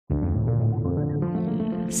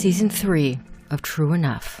Season 3 of True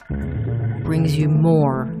Enough brings you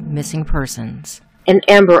more missing persons. An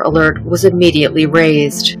Amber Alert was immediately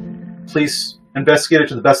raised. Police investigated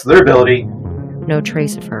to the best of their ability. No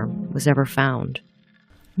trace of her was ever found.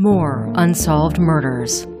 More unsolved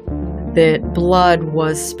murders. That blood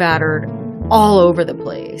was spattered all over the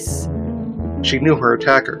place. She knew her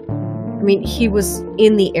attacker. I mean, he was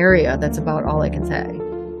in the area, that's about all I can say.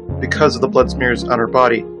 Because of the blood smears on her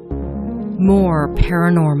body. More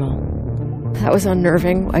paranormal. That was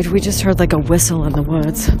unnerving. We just heard like a whistle in the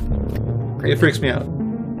woods. It freaks me out.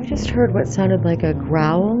 I just heard what sounded like a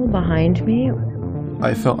growl behind me.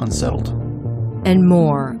 I felt unsettled. And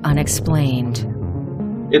more unexplained.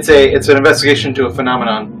 It's an investigation into a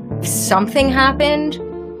phenomenon. Something happened?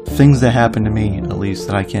 Things that happen to me, at least,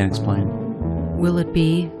 that I can't explain. Will it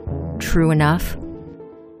be true enough?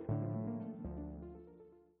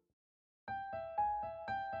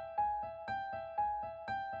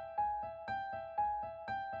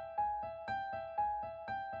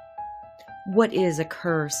 What is a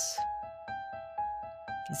curse?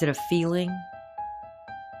 Is it a feeling?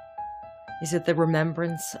 Is it the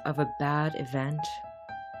remembrance of a bad event?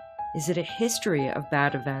 Is it a history of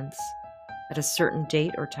bad events at a certain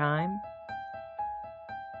date or time?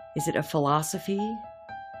 Is it a philosophy?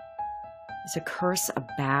 Is a curse a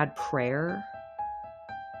bad prayer?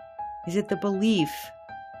 Is it the belief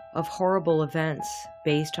of horrible events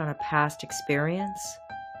based on a past experience?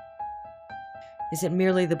 Is it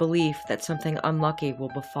merely the belief that something unlucky will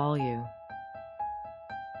befall you?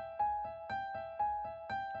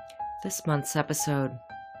 This month's episode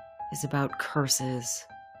is about curses.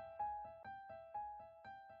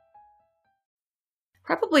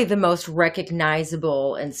 Probably the most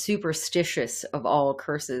recognizable and superstitious of all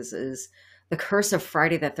curses is the curse of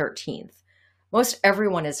Friday the 13th. Most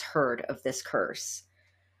everyone has heard of this curse,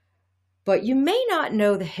 but you may not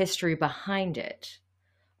know the history behind it.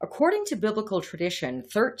 According to biblical tradition,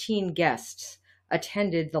 13 guests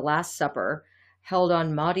attended the Last Supper held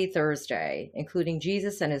on Maundy Thursday, including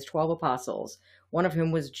Jesus and his 12 apostles, one of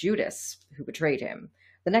whom was Judas, who betrayed him.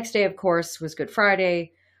 The next day, of course, was Good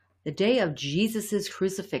Friday, the day of Jesus'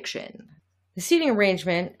 crucifixion. The seating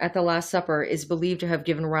arrangement at the Last Supper is believed to have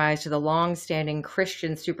given rise to the long-standing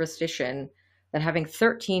Christian superstition that having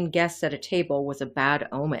 13 guests at a table was a bad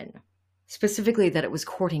omen, specifically that it was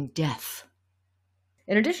courting death.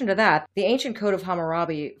 In addition to that, the ancient Code of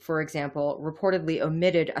Hammurabi, for example, reportedly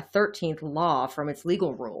omitted a 13th law from its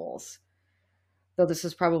legal rules. Though this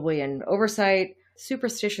is probably an oversight,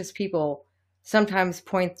 superstitious people sometimes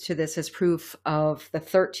point to this as proof of the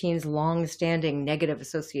 13's long-standing negative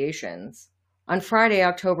associations. On Friday,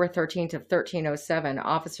 October 13th of 1307,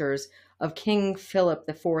 officers of King Philip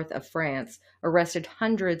IV of France arrested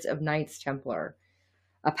hundreds of Knights Templar,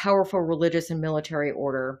 a powerful religious and military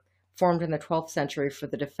order formed in the 12th century for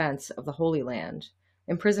the defense of the Holy Land,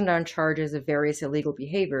 imprisoned on charges of various illegal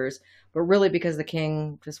behaviors, but really because the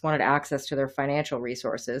king just wanted access to their financial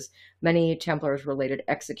resources. Many Templars were later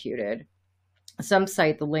executed. Some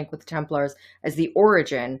cite the link with the Templars as the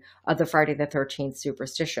origin of the Friday the 13th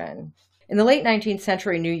superstition. In the late 19th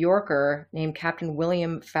century, New Yorker named Captain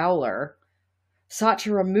William Fowler sought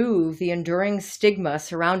to remove the enduring stigma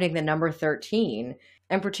surrounding the number 13,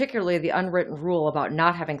 and particularly the unwritten rule about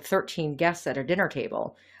not having 13 guests at a dinner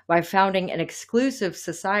table, by founding an exclusive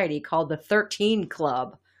society called the 13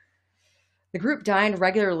 Club. The group dined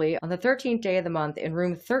regularly on the 13th day of the month in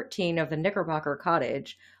room 13 of the Knickerbocker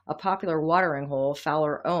Cottage, a popular watering hole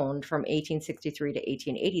Fowler owned from 1863 to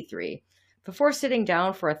 1883. Before sitting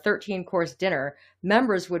down for a 13-course dinner,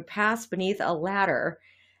 members would pass beneath a ladder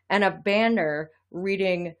and a banner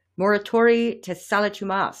reading Morituri te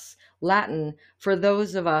salutamus, Latin, for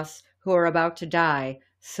those of us who are about to die,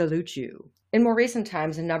 salute you. In more recent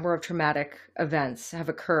times, a number of traumatic events have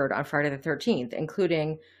occurred on Friday the 13th,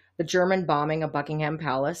 including the German bombing of Buckingham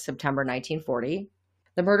Palace, September 1940,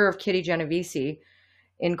 the murder of Kitty Genovese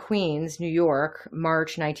in Queens, New York,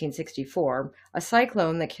 March 1964, a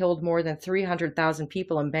cyclone that killed more than 300,000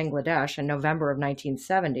 people in Bangladesh in November of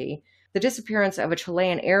 1970, the disappearance of a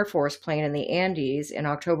Chilean Air Force plane in the Andes in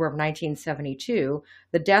October of 1972,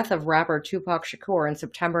 the death of rapper Tupac Shakur in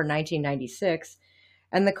September 1996,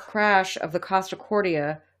 and the crash of the Costa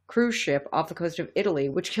Concordia cruise ship off the coast of Italy,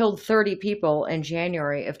 which killed 30 people in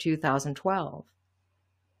January of 2012.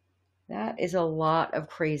 That is a lot of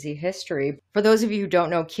crazy history. For those of you who don't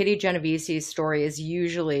know, Kitty Genovese's story is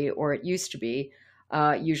usually, or it used to be,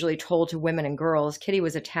 usually told to women and girls. Kitty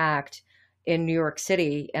was attacked in New York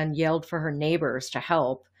City and yelled for her neighbors to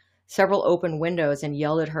help. Several opened windows and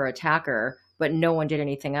yelled at her attacker, but no one did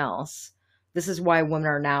anything else. This is why women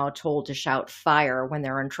are now told to shout fire when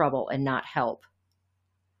they're in trouble and not help.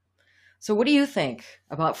 So, what do you think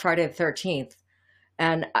about Friday the 13th?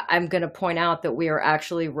 And I'm going to point out that we are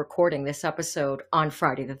actually recording this episode on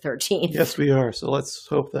Friday the 13th. Yes, we are. So let's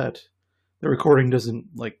hope that the recording doesn't,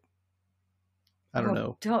 like, I don't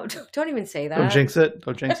know. Don't even say that. Don't jinx it.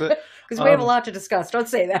 Don't jinx it. Because we have a lot to discuss. Don't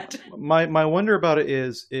say that. My wonder about it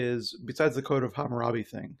is besides the Code of Hammurabi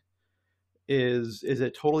thing, is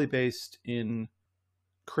it totally based in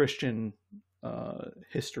Christian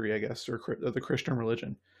history, I guess, or the Christian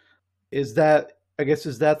religion? Is that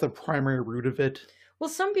the primary root of it? Well,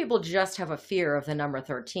 some people just have a fear of the number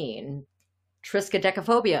 13.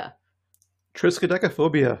 Triskaidekaphobia.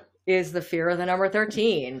 Triskaidekaphobia Is the fear of the number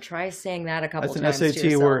 13. Try saying that a couple times. That's an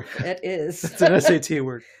SAT word. It is. It's an SAT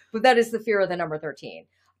word. But that is the fear of the number 13.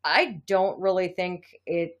 I don't really think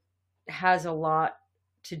it has a lot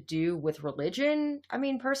to do with religion, I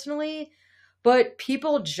mean, personally. But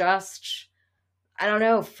people just, I don't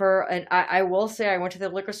know, I will say I went to the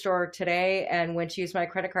liquor store today and went to use my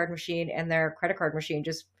credit card machine, and their credit card machine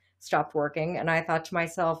just stopped working. And I thought to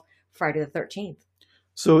myself, Friday the 13th.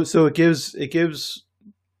 So it gives.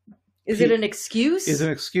 Is it an excuse? Is it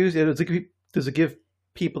an excuse? Does it give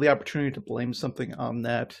people the opportunity to blame something on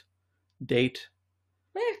that date?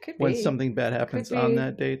 Could when be. Something bad happens on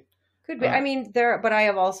that date? Could be. I mean, but I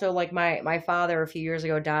have also, like, my father a few years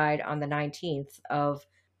ago died on the 19th of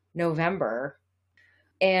November.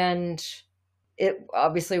 And it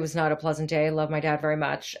obviously was not a pleasant day. I love my dad very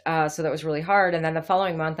much. So that was really hard. And then the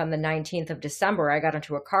following month, on the 19th of December, I got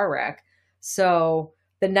into a car wreck. So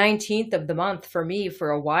the 19th of the month for me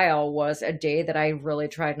for a while was a day that I really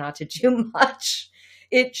tried not to do much.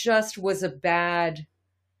 It just was a bad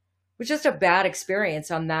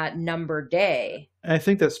experience on that number day. And I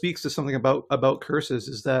think that speaks to something about curses,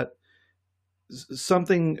 is that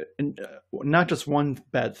something, not just one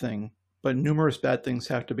bad thing, but numerous bad things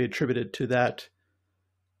have to be attributed to that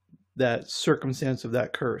circumstance of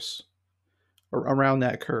that curse, or around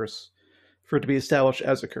that curse, for it to be established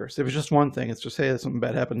as a curse. If it's just one thing, it's just, hey, something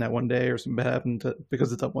bad happened that one day, or something bad happened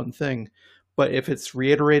because it's that one thing. But if it's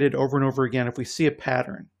reiterated over and over again, if we see a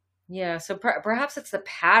pattern. Yeah, so perhaps it's the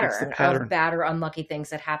pattern of bad or unlucky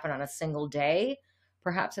things that happen on a single day.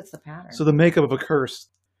 Perhaps it's the pattern. So the makeup of a curse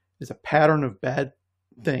is a pattern of bad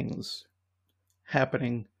things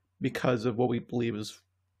happening because of what we believe is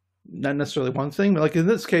not necessarily one thing. Like in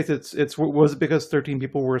this case, was it because 13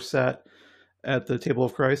 people were sat at the table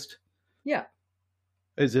of Christ? Yeah.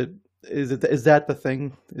 Is that the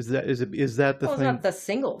thing? Is that the thing? It's not the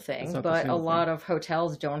single thing, but a lot of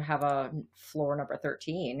hotels don't have a floor number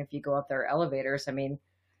 13. If you go up their elevators, I mean,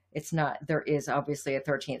 it's not, there is obviously a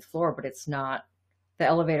 13th floor, but it's not, the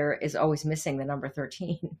elevator is always missing the number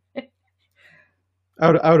 13.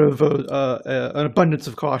 out of an abundance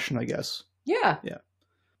of caution, I guess. Yeah.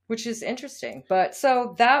 Which is interesting. But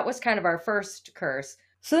so that was kind of our first curse.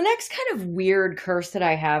 So the next kind of weird curse that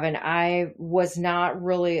I have, and I was not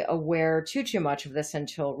really aware too much of this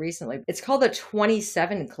until recently. It's called the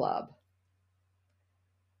 27 Club.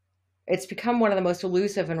 It's become one of the most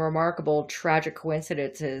elusive and remarkable tragic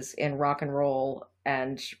coincidences in rock and roll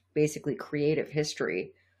and basically creative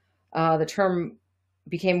history. The term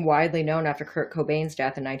became widely known after Kurt Cobain's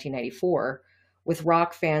death in 1994, with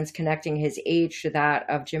rock fans connecting his age to that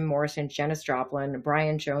of Jim Morrison, Janis Joplin,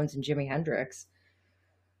 Brian Jones, and Jimi Hendrix.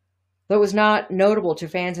 Though it was not notable to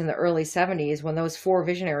fans in the early 70s when those four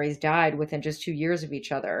visionaries died within just 2 years of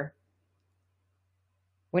each other.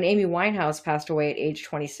 When Amy Winehouse passed away at age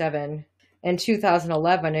 27 in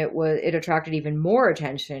 2011, it attracted even more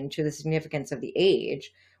attention to the significance of the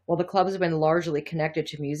age. While the club has been largely connected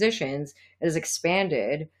to musicians, it has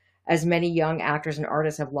expanded as many young actors and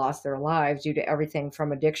artists have lost their lives due to everything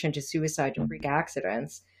from addiction to suicide to freak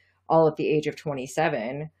accidents, all at the age of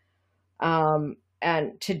 27.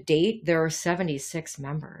 And to date, there are 76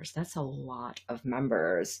 members. That's a lot of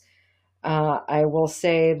members. I will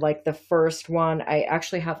say, like, the first one, I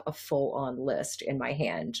actually have a full-on list in my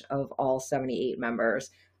hand of all 78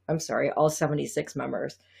 members. I'm sorry, all 76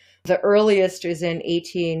 members. The earliest is in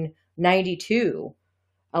 1892.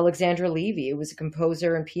 Alexandra Levy was a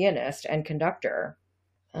composer and pianist and conductor.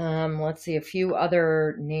 Let's see, a few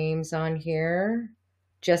other names on here.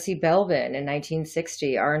 Jesse Belvin in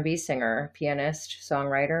 1960, R&B singer, pianist,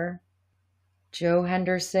 songwriter. Joe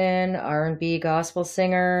Henderson, R&B gospel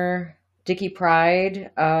singer. Dickie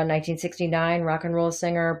Pride, 1969, rock and roll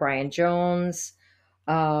singer. Brian Jones,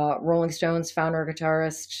 Rolling Stones founder,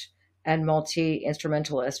 guitarist, and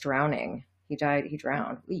multi-instrumentalist, drowning. He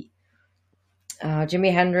drowned.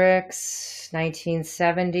 Jimi Hendrix,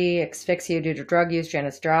 1970, asphyxia due to drug use.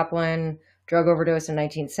 Janis Joplin, drug overdose in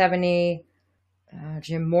 1970.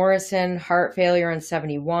 Jim Morrison, heart failure in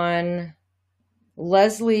 71.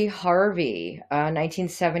 Leslie Harvey,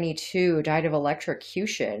 1972, died of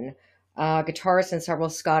electrocution. Guitarist in several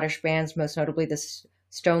Scottish bands, most notably the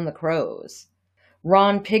Stone the Crows.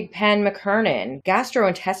 Ron Pigpen McKernan,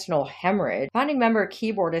 gastrointestinal hemorrhage. Founding member,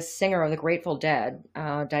 keyboardist, singer of the Grateful Dead,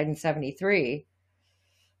 died in 73.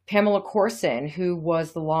 Pamela Corson, who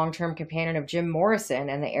was the long-term companion of Jim Morrison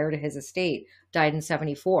and the heir to his estate, died in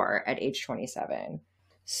 74 at age 27.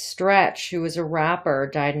 Stretch, who was a rapper,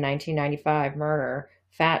 died in 1995, murder.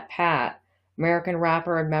 Fat Pat, American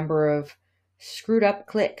rapper and member of Screwed Up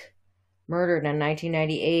Click, murdered in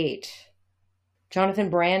 1998. Jonathan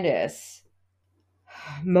Brandis.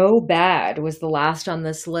 Mo Bad was the last on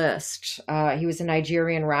this list. He was a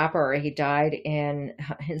Nigerian rapper. He died in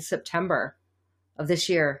September of this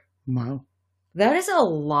year. Wow. That is a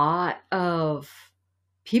lot of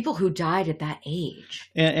people who died at that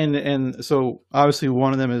age. And so obviously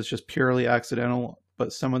one of them is just purely accidental,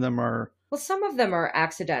 but some of them are. Well, some of them are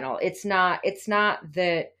accidental. It's not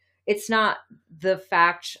the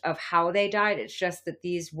fact of how they died. It's just that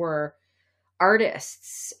these were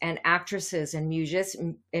artists and actresses and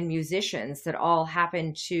musicians that all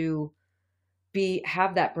happened to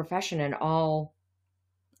have that profession and all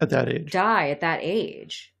At that age. die at that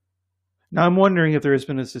age. Now I'm wondering if there has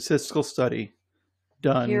been a statistical study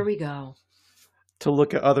done. Here we go. To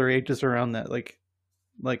look at other ages around that, like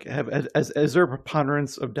is there a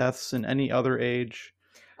preponderance of deaths in any other age?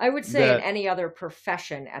 I would say in any other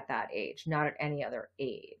profession at that age, not at any other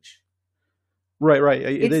age. Right.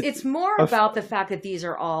 It's more about the fact that these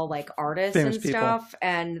are all like artists and stuff,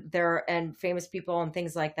 and and famous people and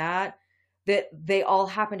things like that. That they all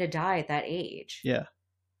happen to die at that age. Yeah.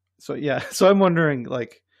 So I'm wondering,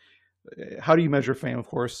 like, how do you measure fame? Of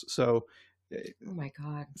course. So. Oh my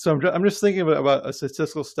God. So I'm just thinking about a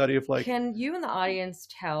statistical study of like. Can you in the audience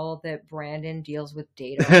tell that Brandon deals with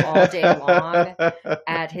data all day long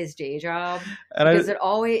at his day job? Because it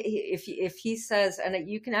always, if he says, and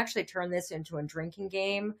you can actually turn this into a drinking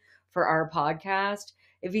game for our podcast.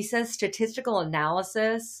 If he says statistical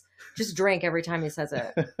analysis, just drink every time he says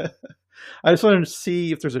it. I just wanted to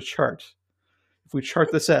see if there's a chart. If we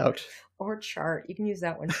chart this out. Or chart. You can use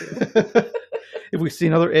that one too. If we see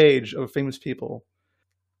another age of famous people,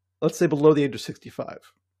 let's say below the age of 65,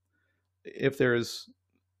 if there's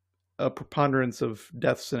a preponderance of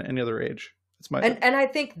deaths in any other age, it's my and I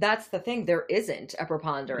think that's the thing. There isn't a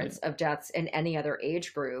preponderance of deaths in any other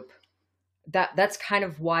age group. That's kind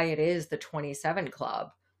of why it is the 27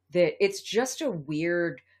 Club. That it's just a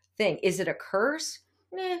weird thing. Is it a curse?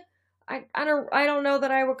 I don't know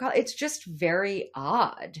that I would call it. It's just very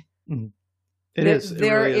odd. Mm-hmm.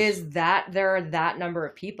 There are that number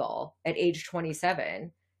of people at age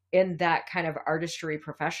 27 in that kind of artistry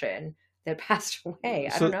profession that passed away.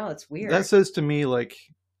 I don't know. It's weird. That says to me, like,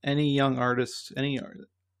 any young artist, any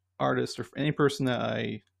artist or any person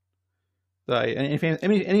any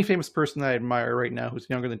famous person that I admire right now who's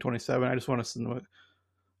younger than 27, I just want to send them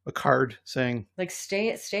a card saying, like,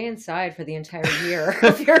 stay inside for the entire year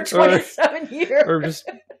of your 27 years. Or just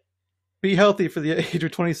be healthy for the age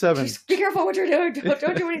of 27. Just be careful what you're doing.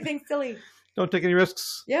 Don't do anything silly. Don't take any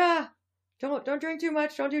risks. Yeah. Don't drink too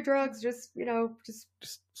much. Don't do drugs. Just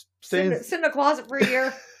stay sit in a closet for a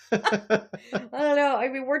year. I don't know. I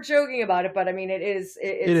mean, we're joking about it, but I mean,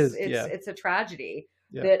 it's a tragedy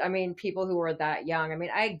that, I mean, people who are that young, I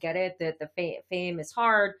mean, I get it that the fame is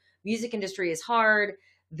hard. Music industry is hard,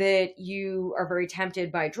 that you are very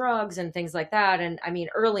tempted by drugs and things like that. And I mean,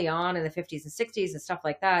 early on in the 50s and 60s and stuff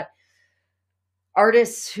like that,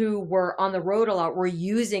 artists who were on the road a lot were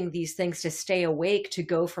using these things to stay awake, to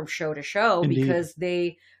go from show to show. Indeed. Because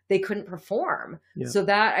they couldn't perform. Yeah. So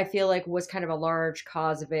that, I feel like, was kind of a large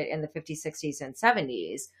cause of it in the 50s, 60s, and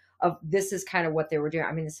 70s. Of this is kind of what they were doing.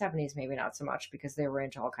 I mean, the 70s maybe not so much, because they were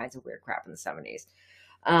into all kinds of weird crap in the 70s.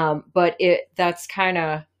 But that's kind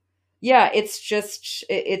of, it's just,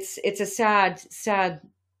 it's a sad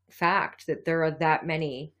fact that there are that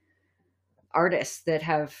many artists that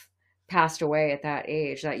have passed away at that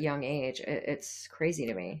age, that young age. It's crazy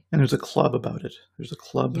to me. And there's a club about it. There's a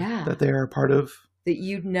club that they are a part of. That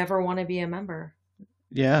you'd never want to be a member.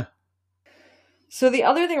 Yeah. So the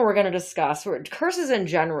other thing we're going to discuss, curses in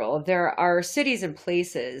general, there are cities and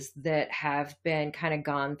places that have been kind of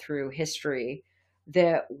gone through history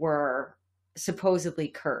that were supposedly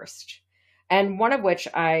cursed. And one of which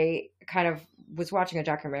I kind of was watching a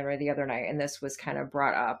documentary the other night, and this was kind of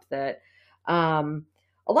brought up, that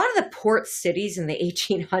a lot of the port cities in the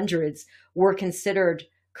 1800s were considered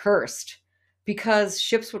cursed because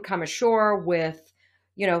ships would come ashore with,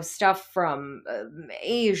 stuff from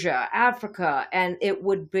Asia, Africa, and it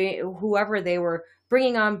would be whoever they were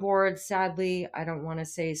bringing on board. Sadly, I don't want to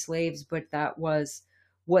say slaves, but that was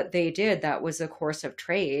what they did. That was a course of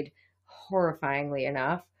trade, horrifyingly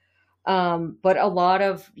enough. But a lot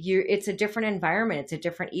of it's a different environment, it's a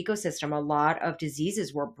different ecosystem. A lot of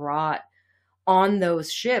diseases were brought on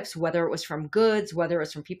those ships, whether it was from goods, whether it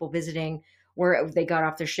was from people visiting where they got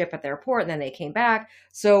off the ship at their port and then they came back.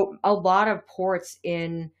 So a lot of ports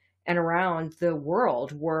in and around the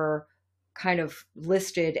world were kind of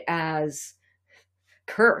listed as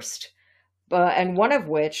cursed. And one of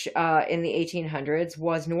which in the 1800s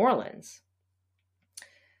was New Orleans.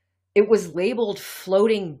 It was labeled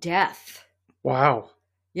floating death. Wow.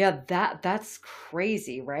 Yeah, that's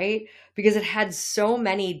crazy, right? Because it had so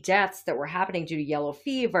many deaths that were happening due to yellow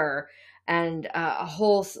fever and a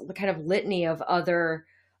whole kind of litany of other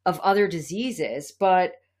diseases.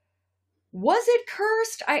 But was it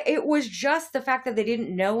cursed? It was just the fact that they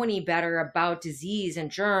didn't know any better about disease and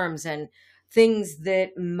germs and things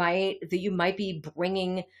that you might be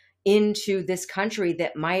bringing into this country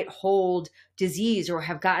that might hold disease or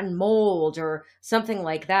have gotten mold or something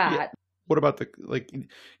like that. Yeah. What about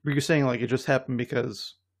were you saying like it just happened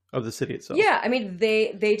because of the city itself? Yeah, I mean,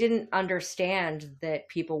 they didn't understand that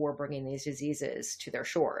people were bringing these diseases to their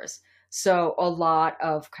shores. So a lot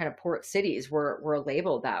of kind of port cities were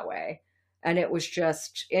labeled that way. And it was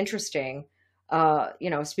just interesting,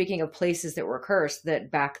 speaking of places that were cursed,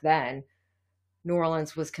 that back then New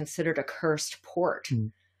Orleans was considered a cursed port.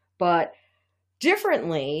 Mm. But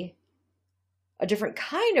differently, a different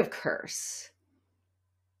kind of curse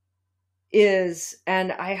is,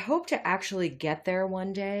 and I hope to actually get there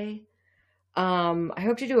one day. I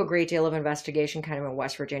hope to do a great deal of investigation kind of in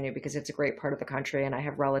West Virginia because it's a great part of the country and I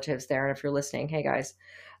have relatives there. And if you're listening, hey guys.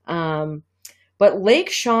 But Lake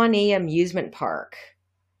Shawnee Amusement Park,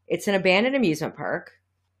 it's an abandoned amusement park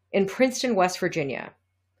in Princeton, West Virginia.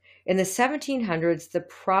 In the 1700s, the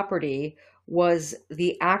property was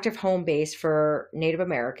the active home base for Native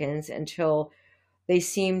Americans until they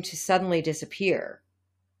seemed to suddenly disappear.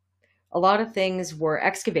 A lot of things were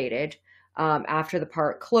excavated after the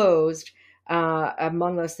park closed.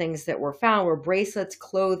 Among those things that were found were bracelets,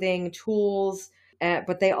 clothing, tools,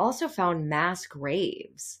 but they also found mass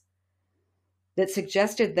graves that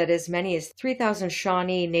suggested that as many as 3,000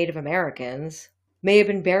 Shawnee Native Americans may have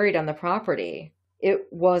been buried on the property. It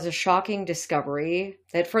was a shocking discovery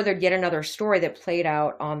that furthered yet another story that played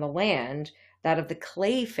out on the land, that of the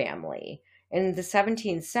Clay family. In the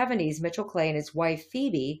 1770s, Mitchell Clay and his wife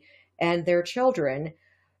Phoebe and their children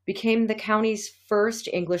became the county's first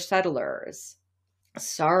English settlers.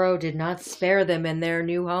 Sorrow did not spare them in their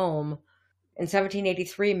new home. In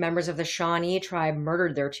 1783, members of the Shawnee tribe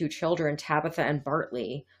murdered their two children, Tabitha and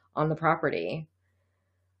Bartley, on the property.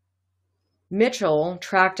 Mitchell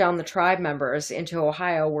tracked down the tribe members into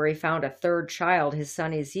Ohio, where he found a third child, his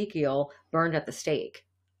son Ezekiel, burned at the stake.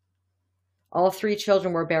 All three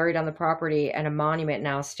children were buried on the property, and a monument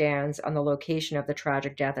now stands on the location of the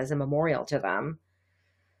tragic death as a memorial to them.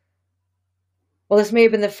 While this may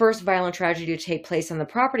have been the first violent tragedy to take place on the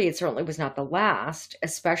property, it certainly was not the last,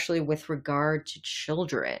 especially with regard to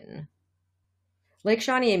children. Lake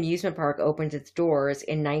Shawnee Amusement Park opened its doors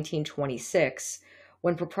in 1926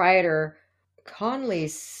 when proprietor Conley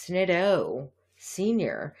Snidow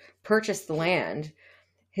Sr. purchased the land.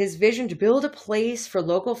 His vision to build a place for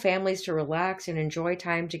local families to relax and enjoy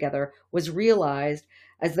time together was realized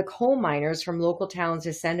as the coal miners from local towns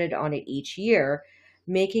descended on it each year,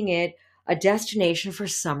 making it a destination for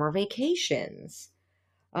summer vacations.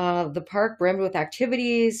 The park brimmed with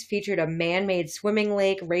activities, featured a man-made swimming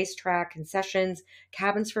lake, racetrack, concessions,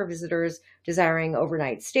 cabins for visitors desiring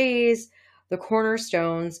overnight stays. The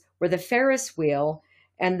cornerstones were the Ferris wheel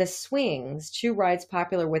and the swings, two rides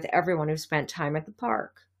popular with everyone who spent time at the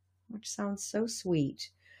park, which sounds so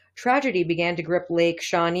sweet. Tragedy began to grip Lake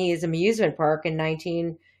Shawnee's amusement park in the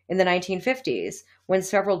 1950s, when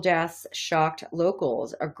several deaths shocked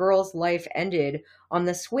locals. A girl's life ended on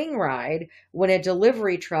the swing ride when a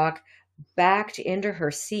delivery truck backed into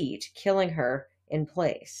her seat, killing her in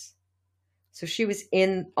place. So she was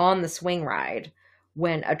on the swing ride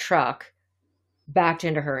when a truck backed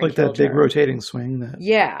into her and like that big rotating swing.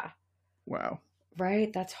 Yeah. Wow.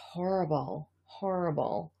 Right? That's horrible.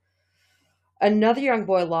 Horrible. Another young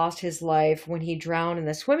boy lost his life when he drowned in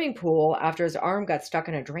the swimming pool after his arm got stuck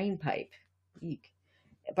in a drain pipe. Eek.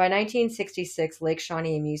 By 1966, Lake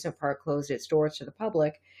Shawnee Amusement Park closed its doors to the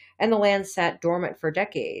public, and the land sat dormant for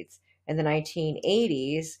decades. In the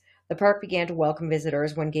 1980s, the park began to welcome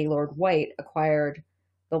visitors when Gaylord White acquired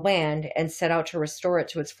the land and set out to restore it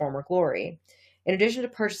to its former glory. In addition to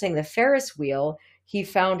purchasing the Ferris wheel, he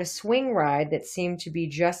found a swing ride that seemed to be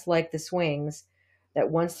just like the swings that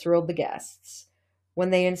once thrilled the guests. When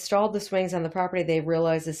they installed the swings on the property, they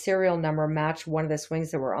realized the serial number matched one of the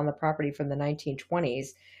swings that were on the property from the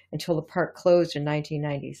 1920s until the park closed in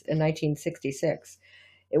 1966.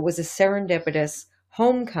 It was a serendipitous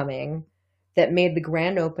homecoming that made the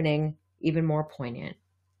grand opening even more poignant.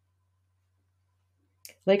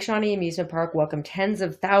 Lake Shawnee Amusement Park welcomed tens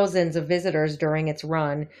of thousands of visitors during its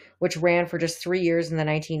run, which ran for just 3 years in the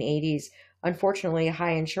 1980s. Unfortunately,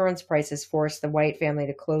 high insurance prices forced the White family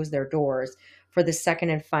to close their doors for the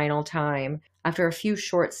second and final time after a few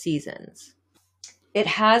short seasons. It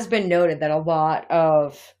has been noted that a lot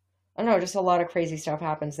of, I don't know, just a lot of crazy stuff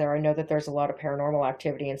happens there. I know that there's a lot of paranormal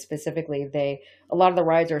activity, and specifically, a lot of the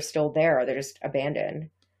rides are still there. They're just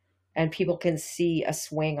abandoned. And people can see a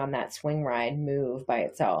swing on that swing ride move by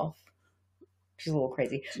itself, which is a little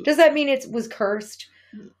crazy. Does that mean it was cursed?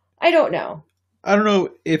 I don't know. I don't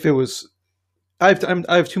know if it was. I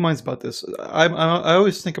have two minds about this. I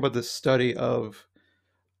always think about this study of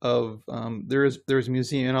there's a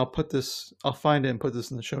museum, and I'll find it and put this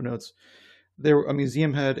in the show notes. A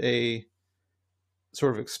museum had a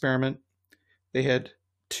sort of experiment. They had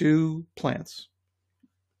two plants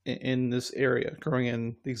in this area growing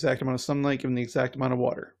in the exact amount of sunlight given the exact amount of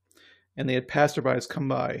water, and they had passerbys come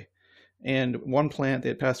by, and one plant they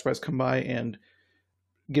had passerbys come by and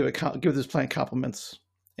give this plant compliments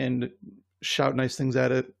and shout nice things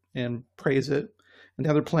at it and praise it, and the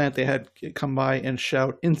other plant they had come by and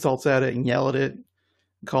shout insults at it and yell at it,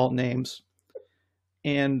 call it names.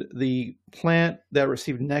 And the plant that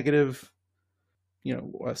received negative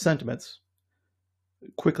sentiments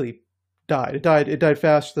quickly died. It died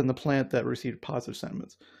faster than the plant that received positive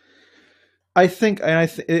sentiments. I think, and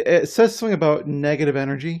it says something about negative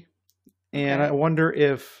energy, and I wonder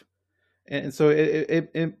if, and so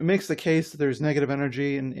it makes the case that there's negative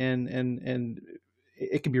energy, and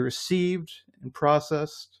it can be received and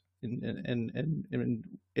processed, and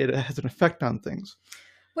it has an effect on things.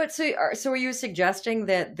 But so are you suggesting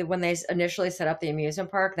that when they initially set up the amusement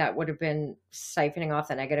park, that would have been siphoning off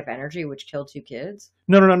the negative energy, which killed 2 kids?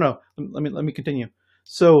 No. Let me continue.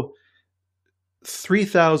 So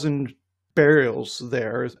 3,000 burials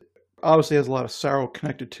there obviously has a lot of sorrow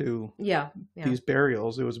connected to these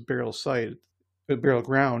burials. It was a burial site, a burial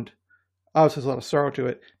ground. Obviously, there's a lot of sorrow to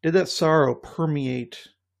it. Did that sorrow permeate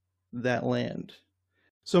that land?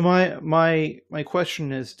 So my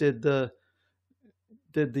question is, did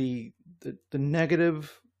the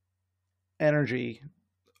negative energy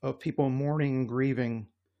of people mourning and grieving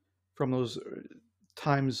from those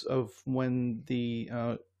times of when the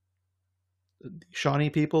Shawnee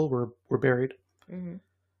people were buried, mm-hmm.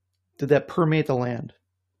 did that permeate the land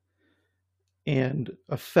and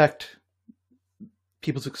affect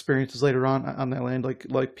people's experiences later on that land,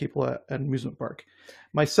 like people at an amusement park?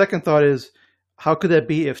 My second thought is, how could that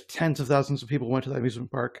be if tens of thousands of people went to that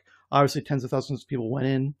amusement park? Obviously, tens of thousands of people went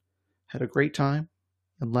in, had a great time,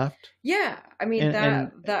 and left. Yeah, I mean,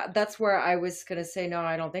 that's where I was going to say, no,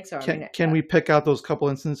 I don't think so. Can we pick out those couple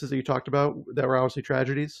instances that you talked about that were obviously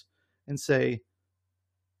tragedies and say,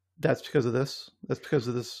 that's because of this? That's because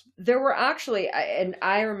of this? There were actually, and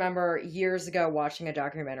I remember years ago watching a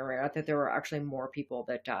documentary that there were actually more people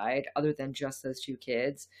that died other than just those 2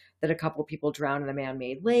 kids, that a couple of people drowned in a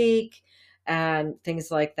man-made lake and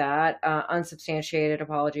things like that. Unsubstantiated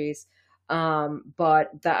apologies.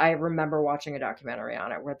 But I remember watching a documentary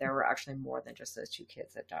on it where there were actually more than just those 2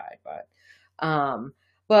 kids that died. But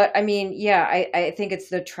I mean, yeah, I think it's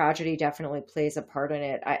the tragedy definitely plays a part in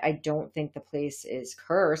it. I don't think the place is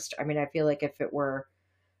cursed. I mean, I feel like if it were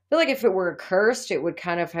cursed, it would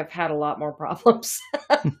kind of have had a lot more problems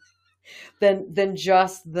than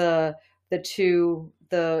just the 2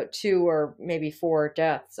 or maybe 4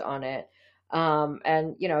 deaths on it.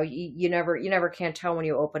 And you never can tell when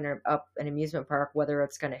you open up an amusement park whether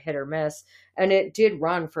it's going to hit or miss. And it did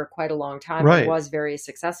run for quite a long time. Right. It was very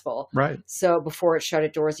successful. Right. So before it shut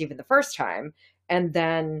its doors even the first time, and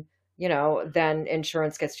then then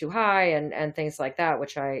insurance gets too high and things like that,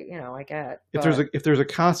 which I get. If there's a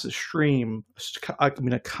constant stream,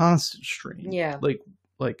 a constant stream, yeah, like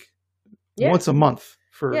once a month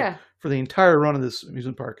for the entire run of this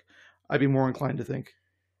amusement park, I'd be more inclined to think.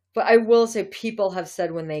 But I will say, people have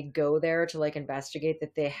said when they go there to investigate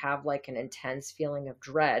that they have an intense feeling of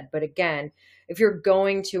dread. But again, if you're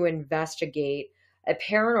going to investigate a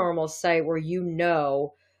paranormal site where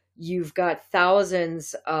you've got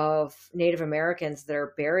thousands of Native Americans that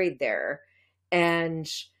are buried there,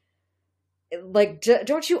 and like,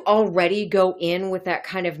 don't you already go in with that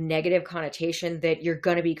kind of negative connotation that you're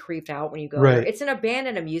going to be creeped out when you go there? Right. It's an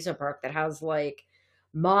abandoned amusement park that has like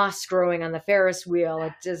moss growing on the Ferris wheel.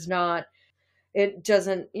 It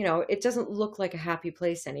doesn't, it doesn't look like a happy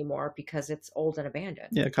place anymore because it's old and abandoned.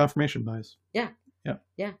 Yeah, confirmation bias. Yeah. Yeah.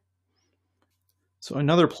 Yeah. So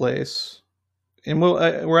another place, and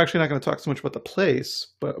we're actually not going to talk so much about the place,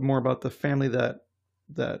 but more about the family that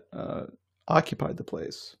occupied the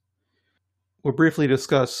place. We'll briefly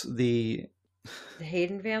discuss the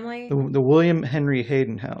Hayden family. the William Henry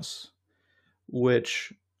Hayden house,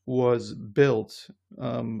 which was built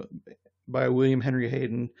by William Henry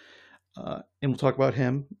Hayden, and we'll talk about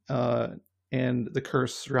him and the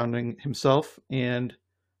curse surrounding himself and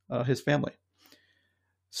his family.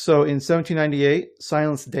 So in 1798,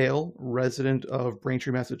 Silence Dale, resident of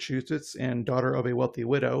Braintree, Massachusetts, and daughter of a wealthy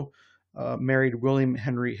widow, married William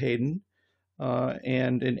Henry Hayden.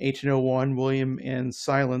 And in 1801, William and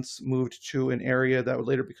Silence moved to an area that would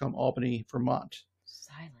later become Albany, Vermont.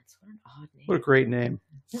 Silence. What an odd name. What a great name.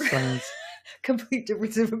 Silence. Complete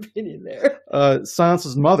difference of opinion there.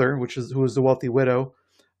 Silence's mother, who was the wealthy widow,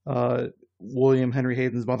 William Henry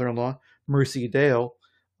Hayden's mother-in-law, Mercy Dale,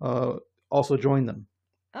 also joined them.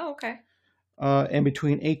 Oh, okay. And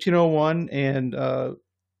between 1801 and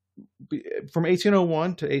from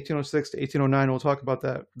 1801 to 1806 to 1809, we'll talk about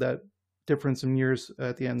that difference in years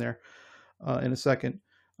at the end there in a second.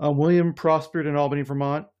 William prospered in Albany,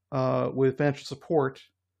 Vermont, with financial support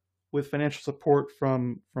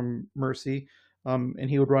from Mercy, and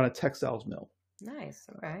he would run a textiles mill. Nice.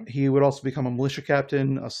 Okay. He would also become a militia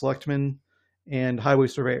captain, a selectman, and highway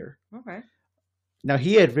surveyor. Okay. Now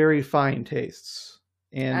he had very fine tastes,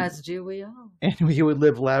 and as do we all. And he would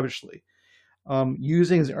live lavishly,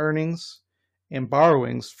 using his earnings and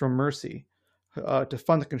borrowings from Mercy to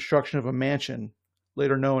fund the construction of a mansion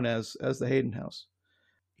later known as the Hayden House.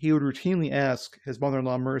 He would routinely ask his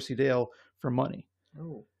mother-in-law Mercy Dale for money,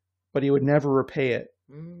 but he would never repay it.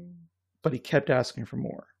 But he kept asking for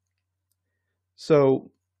more.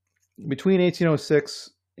 So between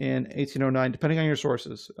 1806 and 1809, depending on your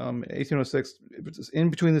sources, 1806, in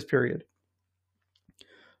between this period,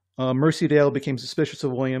 Mercy Dale became suspicious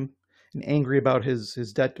of William and angry about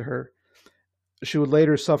his debt to her. She would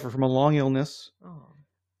later suffer from a long illness,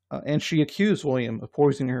 and she accused William of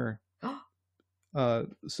poisoning her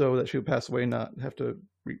so that she would pass away and not have to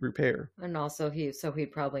repay her. And also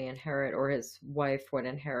he'd probably inherit, or his wife would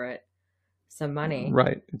inherit some money.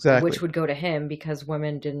 Right, exactly. Which would go to him because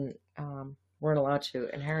women weren't allowed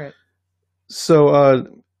to inherit. So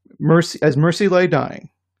as Mercy lay dying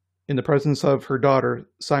in the presence of her daughter,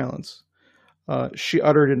 Silence, she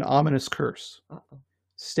uttered an ominous curse,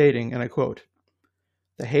 stating, and I quote,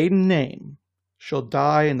 "The Hayden name shall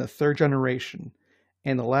die in the third generation,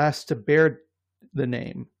 and the last to bear the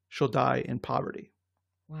name shall die in poverty."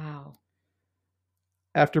 Wow.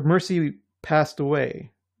 After Mercy passed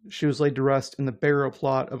away, she was laid to rest in the burial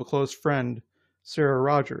plot of a close friend, Sarah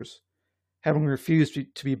Rogers, having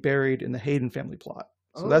refused to be buried in the Hayden family plot.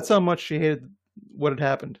 So that's how much she hated what had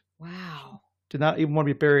happened. Wow. Did not even want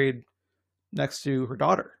to be buried next to her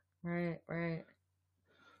daughter. Right, right.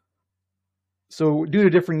 So due to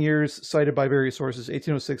different years cited by various sources,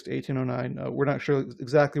 1806 to 1809, we're not sure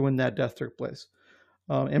exactly when that death took place.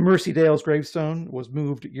 And Mercy Dale's gravestone was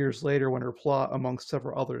moved years later when her plot, amongst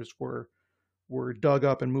several others, were dug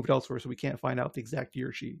up and moved elsewhere, so we can't find out the exact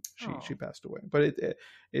year she passed away. But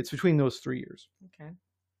it's between those 3 years. Okay.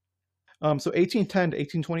 So 1810 to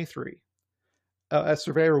 1823, as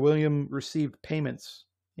surveyor, William received payments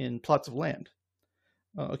in plots of land,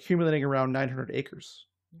 accumulating around 900 acres.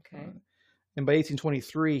 Okay. And by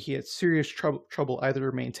 1823, he had serious trouble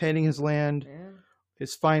either maintaining his land,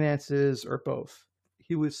 his finances, or both.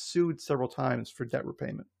 He was sued several times for debt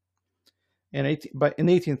repayment. And but in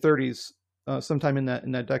the 1830s, sometime in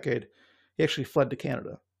that decade, he actually fled to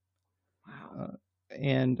Canada. Wow.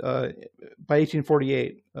 And by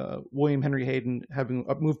 1848, William Henry Hayden, having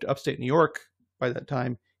moved to upstate New York by that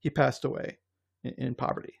time, he passed away in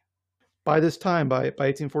poverty. By this time, by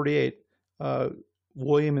 1848,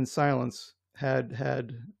 William and Silence had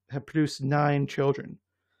produced 9 children,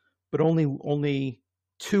 but only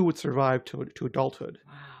 2 would survive to adulthood.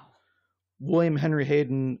 Wow. William Henry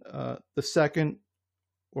Hayden, the second,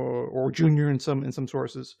 or junior in some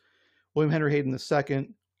sources, William Henry Hayden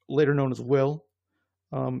II, later known as Will,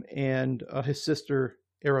 and his sister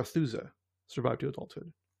Arethusa survived to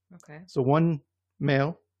adulthood. Okay. So 1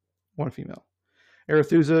 male, 1 female.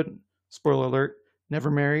 Arethusa, spoiler alert,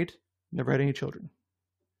 never married, never had any children.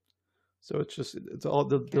 So it's all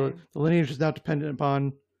the lineage is now dependent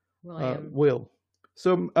upon Will.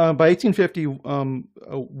 So by 1850,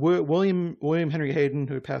 William Henry Hayden,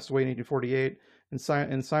 who had passed away in 1848,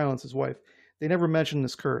 and Silence, his wife, they never mentioned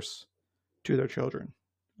this curse to their children.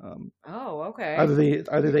 Um, Oh, okay. either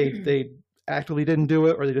they actively didn't do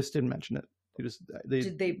it, or they just didn't mention it. They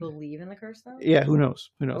Did they believe in the curse though? yeah, who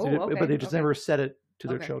knows? Who knows? Oh, But okay. they just Okay. never said it to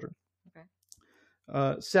their Okay. children.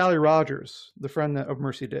 Okay. Sally Rogers, the friend of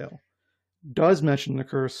Mercy Dale, does mention the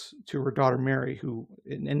curse to her daughter Mary,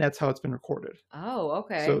 and that's how it's been recorded. Oh, So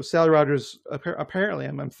okay. Sally Rogers, apparently,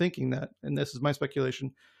 I'm thinking that, and this is my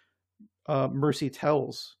speculation, Mercy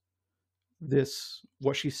tells this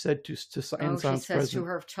what she said to Oh, she Silence says to President.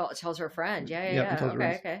 her, tells her friend. Yeah, yeah, Yeah, and yeah. tells her Okay,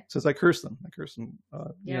 friends. okay. Says I curse them. I curse them.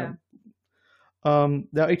 Yeah. Now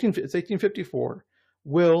it's 1854.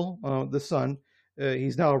 Will, the son,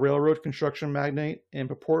 he's now a railroad construction magnate and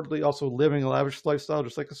purportedly also living a lavish lifestyle,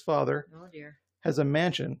 just like his father. Oh dear. Has a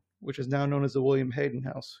mansion, which is now known as the William Hayden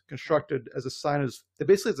House, constructed as a sign of,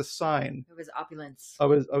 basically as a sign It was opulence. of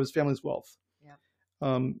his family's wealth. Yeah.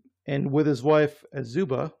 And with his wife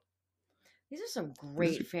Zuba, These are some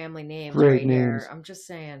great family names great right names. here. I'm just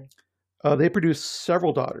saying. They produce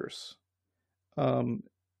several daughters, and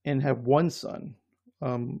have one son,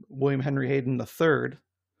 William Henry Hayden III,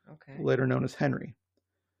 Okay. later known as Henry.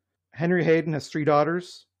 Henry Hayden has 3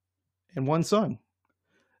 daughters and 1 son.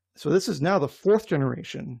 So this is now the 4th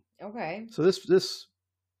generation. Okay. So this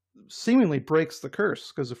seemingly breaks the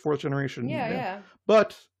curse, because the 4th generation. Yeah, yeah.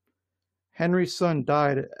 But Henry's son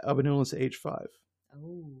died of an illness at age 5.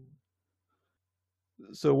 Oh.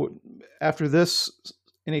 So after this,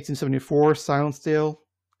 in 1874, Silencedale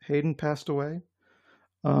Hayden passed away.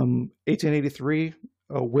 1883,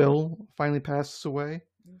 Will finally passes away.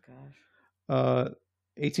 Oh gosh.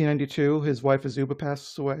 1892, his wife Azuba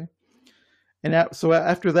passes away. And so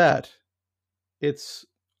after that, it's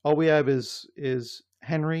all we have is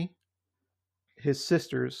Henry, his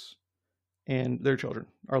sisters, and their children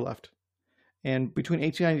are left. And between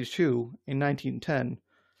 1892 and 1910,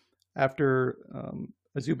 after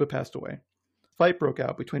Azuba passed away, a fight broke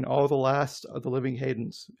out between all the last of the living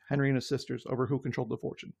Haydens, Henry and his sisters, over who controlled the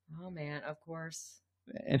fortune. Oh man, of course.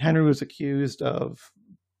 And Henry was accused of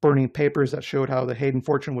burning papers that showed how the Hayden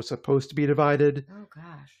fortune was supposed to be divided, Oh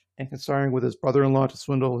gosh. and conspiring with his brother-in-law to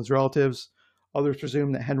swindle his relatives. Others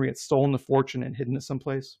presumed that Henry had stolen the fortune and hidden it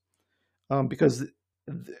someplace, because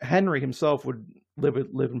Henry himself would live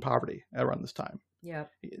in poverty around this time. Yeah.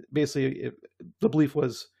 Basically, the belief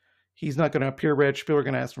was he's not going to appear rich. People are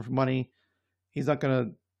going to ask him for money. He's not going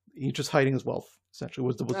to. He's just hiding his wealth. Essentially,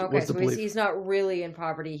 was the belief. He's not really in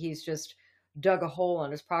poverty. He's just dug a hole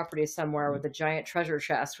on his property somewhere with a giant treasure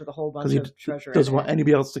chest with a whole bunch of treasure. Doesn't want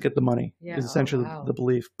anybody else to get the money. Yeah, is essentially wow. the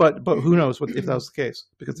belief. But who knows if that was the case?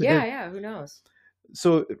 Because who knows?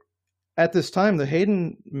 So at this time, the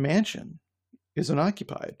Hayden mansion is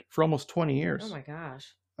unoccupied for almost 20 years. Oh my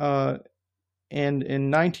gosh. And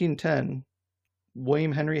in 1910,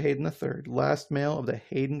 William Henry Hayden III, last male of the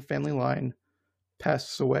Hayden family line,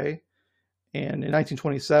 passes away. And in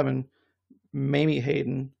 1927, Mamie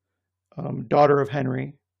Hayden, daughter of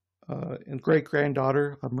Henry, and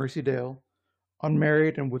great-granddaughter of Mercy Dale,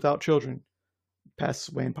 unmarried and without children, passes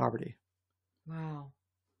away in poverty. Wow.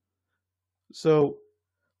 So,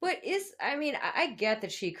 I get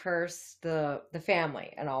that she cursed the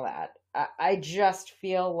family and all that. I just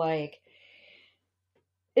feel like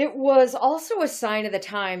it was also a sign of the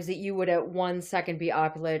times that you would at 1 second be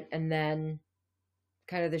opulent and then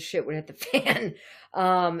kind of the shit would hit the fan.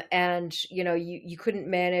 And you couldn't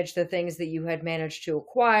manage the things that you had managed to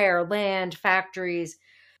acquire, land, factories,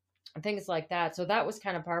 and things like that. So that was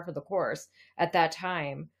kind of par for the course at that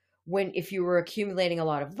time. When if you were accumulating a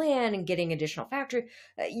lot of land and getting additional factory,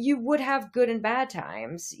 you would have good and bad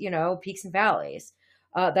times, peaks and valleys.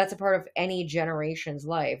 That's a part of any generation's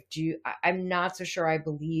life. I'm not so sure I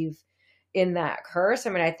believe in that curse.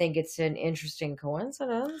 I mean, I think it's an interesting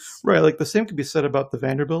coincidence. Right, like the same could be said about the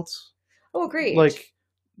Vanderbilts. Oh, agreed. Like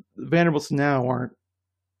the Vanderbilts now aren't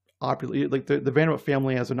opulent. Like the Vanderbilt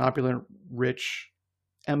family as an opulent, rich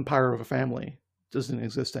empire of a family doesn't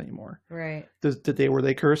exist anymore. Right. Were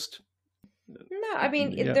they cursed? No, I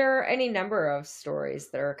mean, there are any number of stories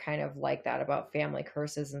that are kind of like that about family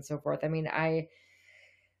curses and so forth. I mean, I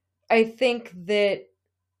think that,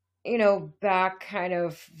 back kind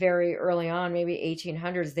of very early on, maybe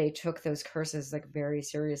 1800s, they took those curses like very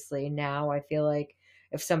seriously. Now I feel like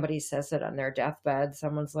if somebody says it on their deathbed,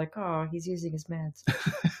 someone's like, oh, he's using his meds.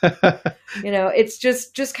 It's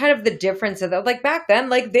just kind of the difference of that. Like back then,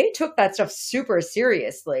 like they took that stuff super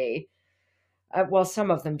seriously. Well,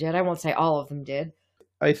 some of them did. I won't say all of them did.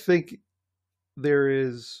 I think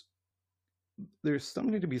there's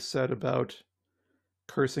something to be said about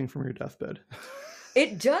cursing from your deathbed.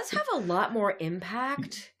 It does have a lot more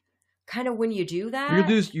impact, kind of when you do that.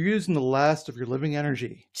 You're using the last of your living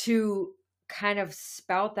energy to kind of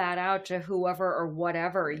spout that out to whoever or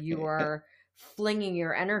whatever you are flinging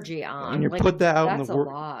your energy on. and you Like, put that out in that's the a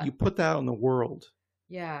world. lot. You put that out in the world,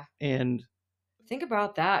 Yeah. and Think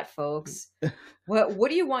about that, folks. What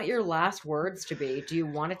do you want your last words to be? Do you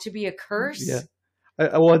want it to be a curse? yeah.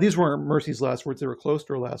 Well, these weren't Mercy's last words; they were close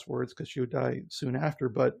to her last words because she would die soon after.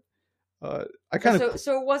 But I kind of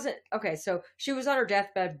So it wasn't okay. So she was on her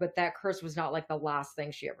deathbed, but that curse was not like the last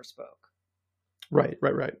thing she ever spoke. right.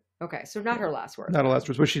 Okay, so not her last words. Not her last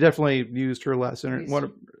words, but she definitely used her last one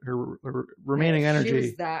of her remaining energy. She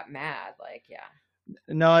was that mad, like, yeah.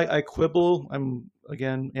 No, I quibble. I'm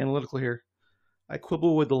again analytical here. I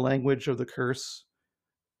quibble with the language of the curse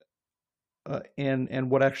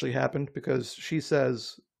and what actually happened, because she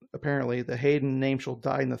says apparently the Hayden name shall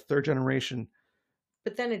die in the third generation.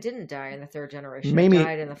 But then it didn't die in the third generation. Mamie, it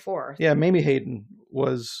died in the fourth. Yeah, Mamie Hayden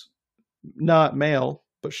was not male,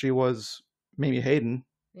 but she was Mamie Hayden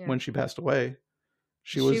when she passed away.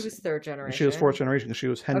 She was third generation. She was fourth generation because she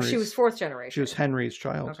was Henry's. She was fourth generation. She was Henry's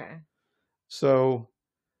child. Okay. So,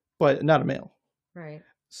 but not a male. Right.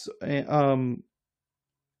 So,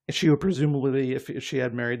 she would presumably, if she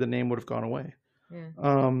had married, the name would have gone away.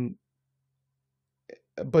 Yeah.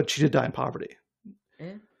 But she did die in poverty.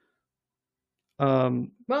 Yeah.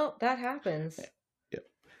 Well, that happens. Yeah.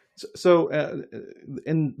 So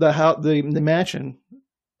in the house, the mansion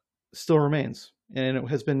still remains, and it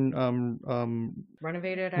has been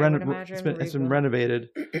renovated. I would imagine it's been renovated,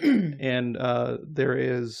 and there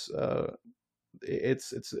is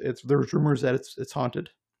there's rumors that it's haunted.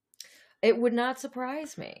 It would not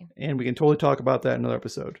surprise me. And we can totally talk about that in another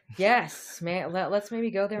episode. Yes, man. Let's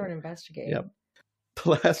maybe go there and investigate. Yep.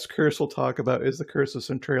 The last curse we'll talk about is the curse of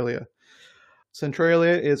Centralia.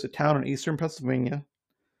 Centralia is a town in eastern Pennsylvania.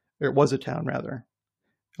 Or it was a town, rather.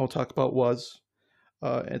 I'll talk about was.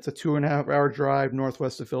 It's a 2.5-hour drive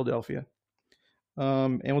northwest of Philadelphia.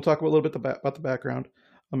 And we'll talk a little bit about the background.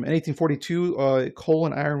 In 1842, coal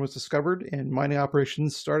and iron was discovered, and mining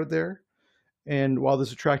operations started there. And while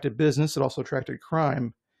this attracted business, it also attracted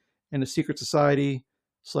crime. And a secret society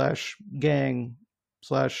 / gang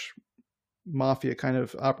 / mafia kind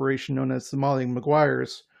of operation known as the Molly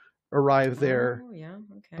Maguires arrived there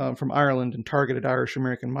from Ireland and targeted Irish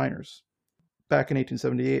American miners. Back in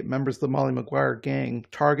 1878, members of the Molly Maguire gang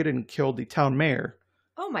targeted and killed the town mayor.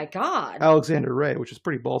 Oh my God. Alexander Ray, which is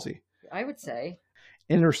pretty ballsy. I would say.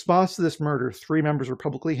 In response to this murder, 3 members were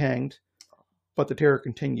publicly hanged, but the terror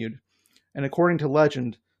continued. And according to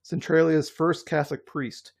legend, Centralia's first Catholic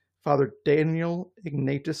priest, Father Daniel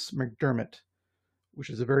Ignatius McDermott, which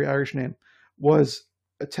is a very Irish name, was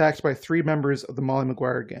attacked by 3 members of the Molly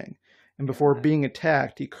Maguire gang. And before being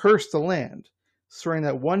attacked, he cursed the land, swearing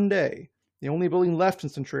that one day, the only building left in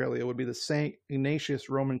Centralia would be the St. Ignatius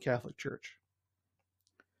Roman Catholic Church.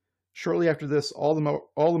 Shortly after this, all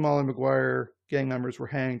the Molly Maguire gang members were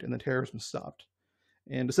hanged and the terrorism stopped.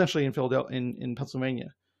 And essentially in Philadelphia, in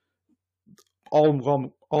Pennsylvania, all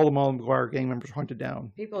the Molly Maguire gang members were hunted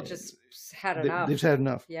down. People just had enough. They've had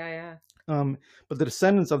enough. Yeah. But the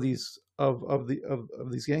descendants of these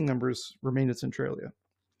gang members remained in Centralia.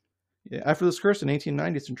 Yeah, after this curse in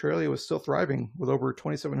 1890, Centralia was still thriving with over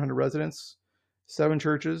 2,700 residents, 7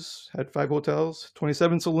 churches, had 5 hotels,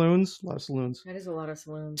 27 saloons, a lot of saloons. That is a lot of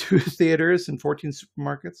saloons. 2 theaters and 14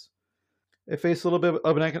 supermarkets. It faced a little bit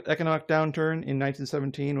of an economic downturn in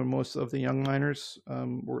 1917 when most of the young miners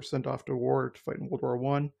were sent off to war to fight in World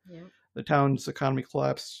War I. Yeah. The town's economy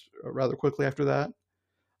collapsed rather quickly after that.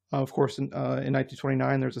 Of course, in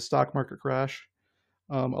 1929, there was a stock market crash.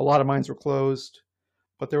 A lot of mines were closed,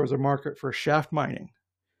 but there was a market for shaft mining,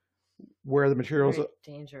 where the materials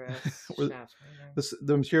dangerous shaft mining.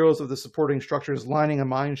 The materials of the supporting structures lining a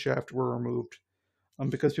mine shaft were removed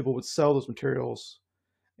because people would sell those materials.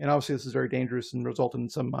 And obviously, this is very dangerous and resulted in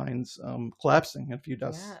some mines collapsing and a few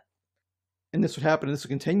deaths. Yeah. And this would happen. This would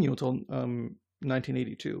continue until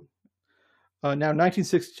 1982. Now,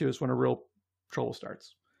 1962 is when a real trouble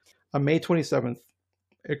starts. On May 27th,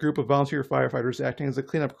 a group of volunteer firefighters acting as a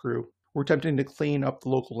cleanup crew were attempting to clean up the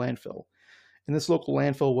local landfill. And this local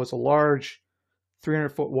landfill was a large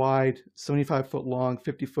 300-foot wide, 75-foot long,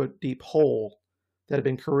 50-foot deep hole that had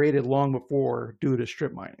been created long before due to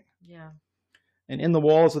strip mining. Yeah. And in the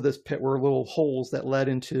walls of this pit were little holes that led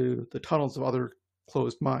into the tunnels of other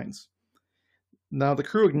closed mines. Now, the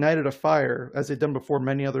crew ignited a fire, as they'd done before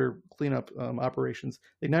many other cleanup operations.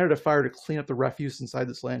 They ignited a fire to clean up the refuse inside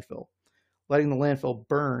this landfill, letting the landfill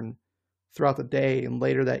burn throughout the day, and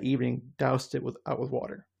later that evening doused it out with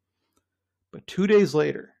water. But 2 days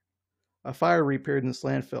later, a fire reappeared in this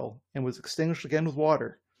landfill and was extinguished again with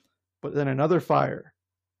water. But then another fire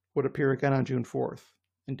would appear again on June 4th.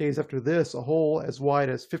 And days after this, a hole as wide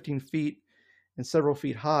as 15 feet and several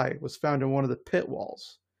feet high was found in one of the pit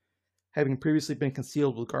walls, having previously been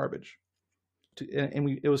concealed with garbage.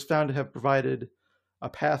 It was found to have provided a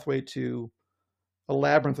pathway to a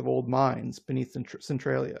labyrinth of old mines beneath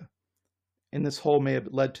Centralia. And this hole may have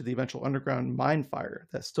led to the eventual underground mine fire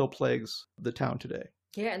that still plagues the town today.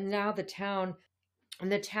 Yeah, and now the town,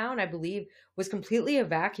 I believe, was completely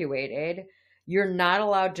evacuated. You're not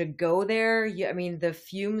allowed to go there. I mean, the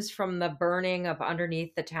fumes from the burning of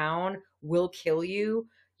underneath the town will kill you.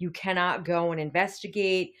 You cannot go and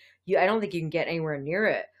investigate. I don't think you can get anywhere near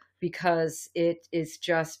it because it's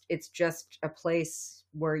just a place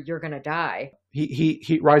where you're going to die.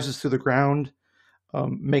 Heat rises through the ground,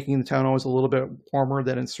 making the town always a little bit warmer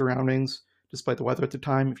than its surroundings, despite the weather at the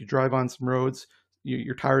time. If you drive on some roads,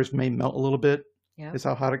 your tires may melt a little bit. Yeah. Is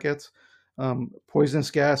how hot it gets.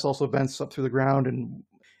 Poisonous gas also vents up through the ground, and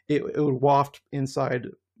it would waft inside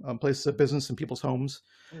places of business and people's homes.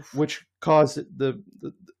 Oof. Which caused the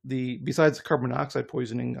besides the carbon monoxide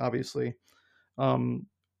poisoning, obviously,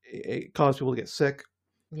 it caused people to get sick.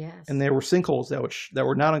 Yes. And there were sinkholes that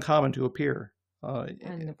were not uncommon to appear.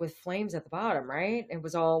 And with flames at the bottom, right? It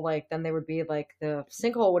was all like, then they would be like, the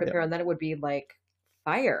sinkhole would appear, and then it would be like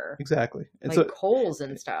fire. Exactly. And like coals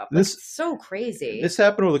and stuff. It's so crazy. This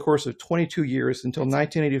happened over the course of 22 years until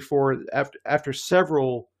 1984, after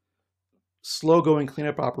several slow-going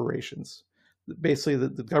cleanup operations. Basically,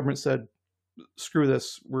 the government said, screw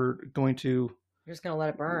this, we're just going to let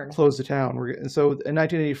it burn. Close the town. And so in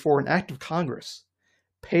 1984, an act of Congress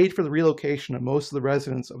paid for the relocation of most of the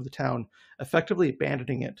residents of the town, effectively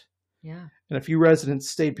abandoning it. Yeah. And a few residents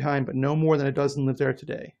stayed behind, but no more than a dozen live there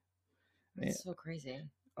today. That's so crazy.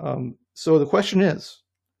 So the question is,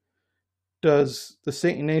 does the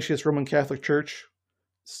St. Ignatius Roman Catholic Church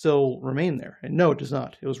still remain there? And no, it does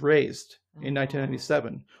not. It was razed in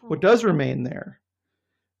 1997. What does remain there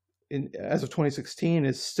as of 2016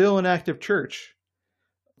 is still an active church,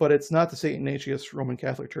 but it's not the St. Ignatius Roman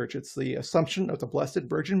Catholic Church. It's the Assumption of the Blessed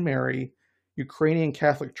Virgin Mary Ukrainian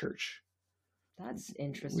Catholic Church. That's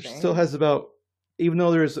interesting. Which still has about, even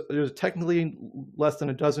though there's technically less than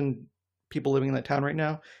a dozen people living in that town right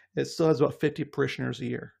now, it still has about 50 parishioners a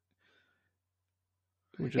year.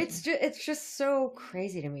 It's just so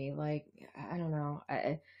crazy to me. Like, I don't know.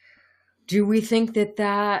 Do we think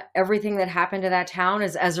that everything that happened to that town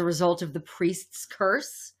is as a result of the priest's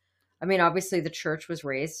curse? I mean, obviously the church was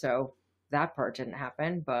raised, so that part didn't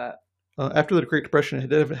happen. But after the Great Depression, it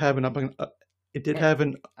did have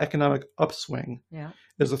an economic upswing. Yeah,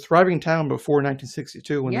 it was a thriving town before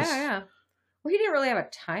 1962. Yeah. Well, he didn't really have a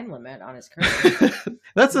time limit on his curse.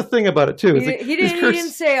 That's the thing about it too. He didn't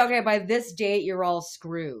say, okay, by this date you're all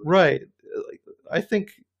screwed. Right. I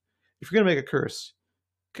think if you're gonna make a curse,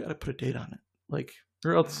 you gotta put a date on it.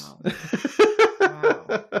 Or else.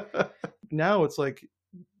 Wow. Now it's like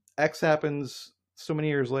X happens so many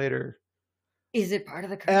years later. Is it part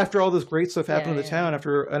of the curse? After all this great stuff happened in the town,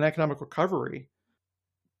 after an economic recovery,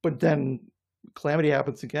 but then calamity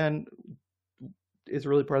happens again. Is it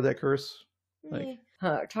really part of that curse?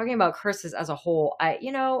 Talking about curses as a whole,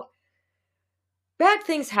 bad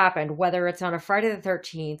things happened, whether it's on a Friday the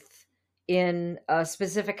 13th in a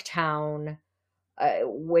specific town,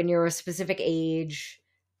 when you're a specific age,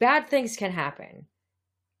 bad things can happen.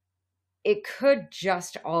 It could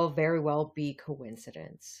just all very well be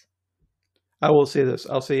coincidence. I will say this.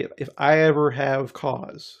 I'll say if I ever have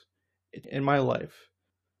cause in my life,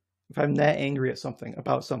 if I'm that angry at something,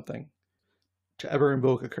 about something, to ever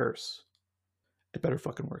invoke a curse, it better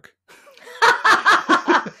fucking work.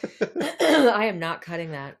 I am not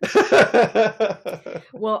cutting that.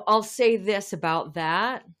 Well, I'll say this about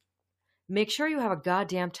that. Make sure you have a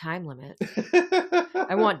goddamn time limit.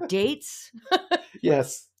 I want dates.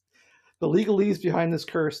 Yes. The legalese behind this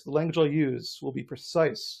curse, the language I'll use, will be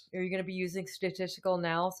precise. Are you going to be using statistical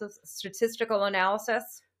analysis? Statistical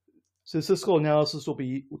analysis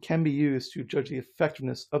can be used to judge the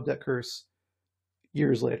effectiveness of that curse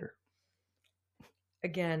years later.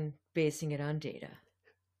 Again, basing it on data.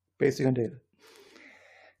 Basing on data.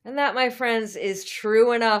 And that, my friends, is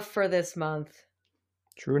true enough for this month.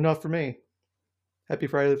 True enough for me. Happy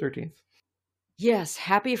Friday the 13th. Yes,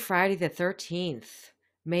 happy Friday the 13th.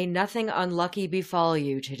 May nothing unlucky befall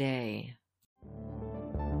you today.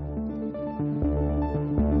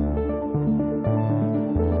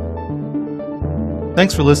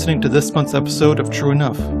 Thanks for listening to this month's episode of True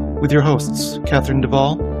Enough with your hosts, Catherine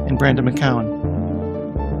Duvall and Brandon McCown.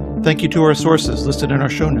 Thank you to our sources listed in our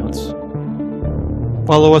show notes.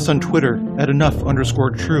 Follow us on Twitter at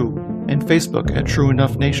enough_true and Facebook at True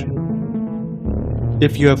Enough Nation.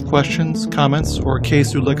 If you have questions, comments, or a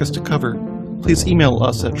case you'd like us to cover, please email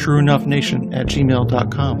us at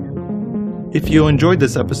trueenoughNation@gmail.com. If you enjoyed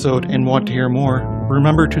this episode and want to hear more,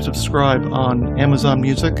 remember to subscribe on Amazon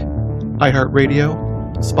Music, iHeartRadio,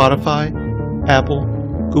 Spotify, Apple,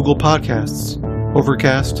 Google Podcasts,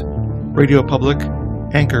 Overcast, Radio Public,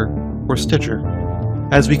 Anchor, or Stitcher,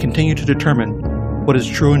 as we continue to determine what is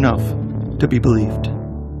true enough to be believed.